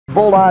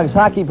Bulldogs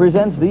Hockey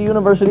presents the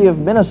University of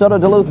Minnesota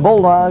Duluth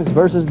Bulldogs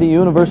versus the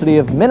University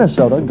of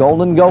Minnesota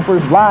Golden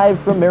Gophers, live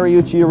from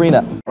Mariucci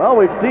Arena. Well,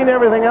 we've seen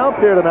everything else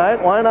here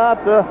tonight. Why not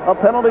a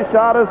penalty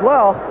shot as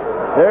well?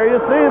 There you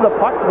see the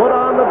puck put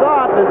on the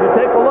dot as you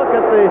take a look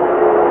at the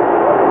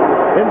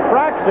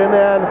infraction,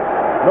 and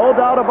no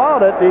doubt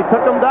about it, he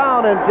took him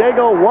down, and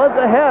Jago was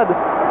ahead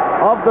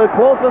of the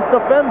closest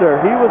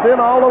defender. He was in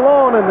all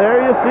alone, and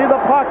there you see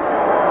the puck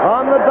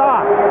on the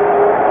dot.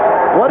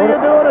 What do you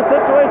do in a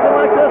situation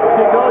like this,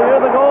 Chico?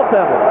 You're the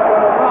goaltender.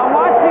 I'm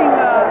watching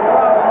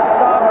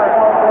Stauber.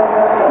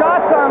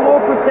 Shots on low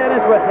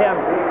percentage with him.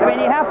 I mean,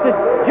 you have to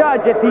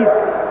judge if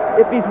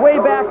he's way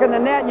back in the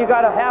net and you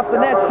got to half the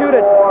net, shoot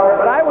it.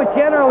 But I would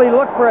generally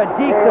look for a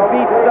DECC to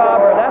beat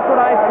Stauber. That's what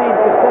I've seen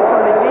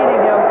consistently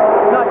beating him.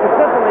 Not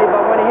consistently,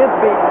 but when he is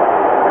beaten.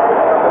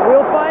 But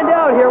we'll find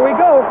out. Here we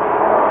go.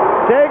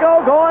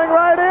 Jago going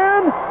right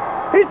in.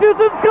 He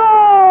shoots and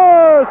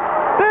scores!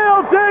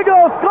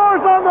 Jago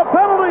scores on the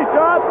penalty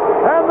shot,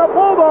 and the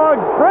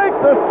Bulldogs break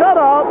the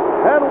shutout,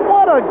 and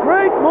what a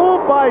great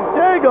move by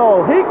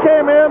Jago. He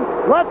came in,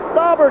 let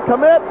Stauber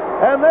commit,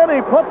 and then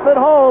he puts it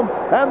home,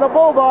 and the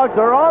Bulldogs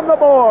are on the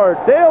board.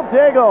 Dale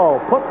Jago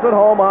puts it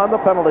home on the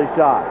penalty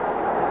shot.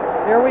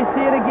 Here we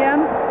see it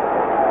again.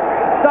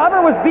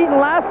 Stauber was beaten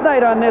last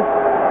night on this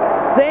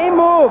same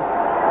move.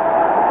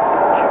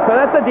 So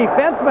that's a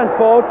defenseman,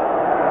 folks.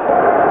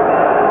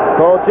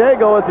 So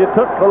Jago, as you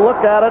took a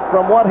look at it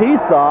from what he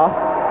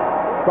saw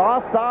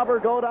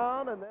Stauber go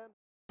down, and then...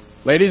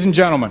 Ladies and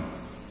gentlemen,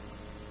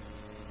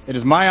 it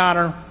is my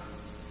honor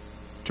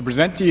to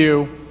present to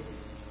you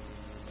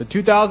the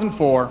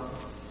 2004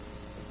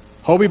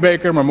 Hobey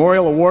Baker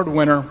Memorial Award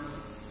winner,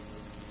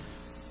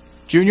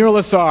 Junior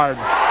Lessard,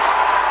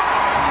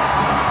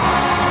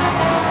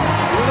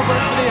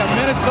 University of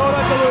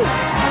Minnesota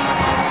Duluth.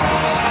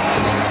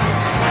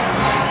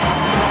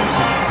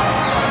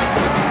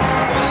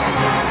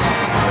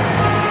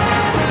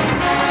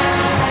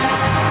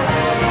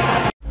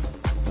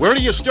 Where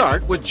do you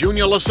start with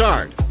Junior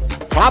Lessard?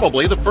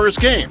 Probably the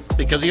first game,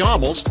 because he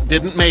almost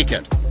didn't make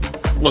it.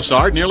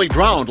 Lessard nearly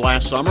drowned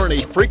last summer in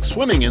a freak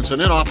swimming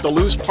incident off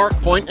Duluth's Park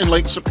Point in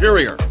Lake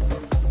Superior.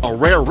 A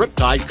rare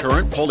riptide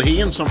current pulled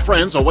he and some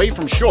friends away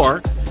from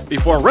shore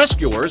before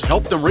rescuers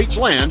helped them reach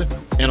land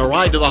and a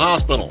ride to the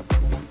hospital.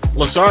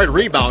 Lessard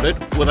rebounded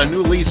with a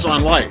new lease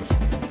on life.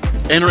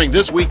 Entering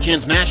this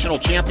weekend's national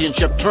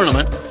championship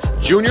tournament,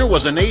 Junior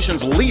was the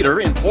nation's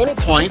leader in total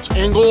points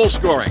and goal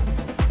scoring.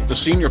 The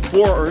senior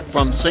forward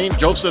from St.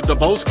 Joseph de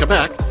Beauce,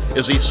 Quebec,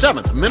 is the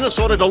 7th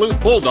Minnesota Duluth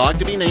Bulldog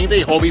to be named a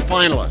Hobey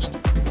finalist.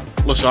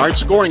 Lessard's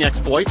scoring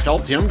exploits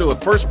helped him to a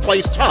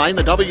first-place tie in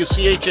the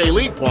WCHA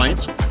league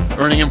points,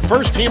 earning him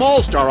first-team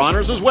All-Star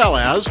honors as well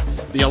as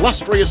the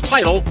illustrious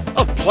title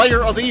of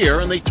Player of the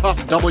Year in the tough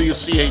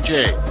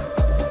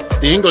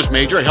WCHA. The English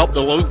major helped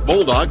the Duluth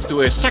Bulldogs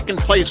to a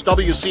second-place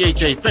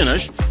WCHA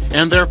finish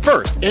and their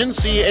first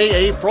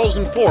NCAA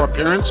Frozen Four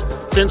appearance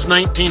since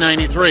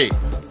 1993.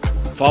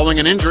 Following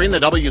an injury in the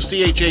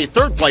WCHA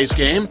third-place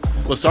game,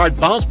 Lessard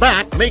bounced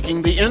back,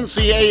 making the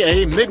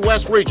NCAA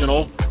Midwest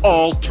Regional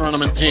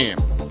All-Tournament team.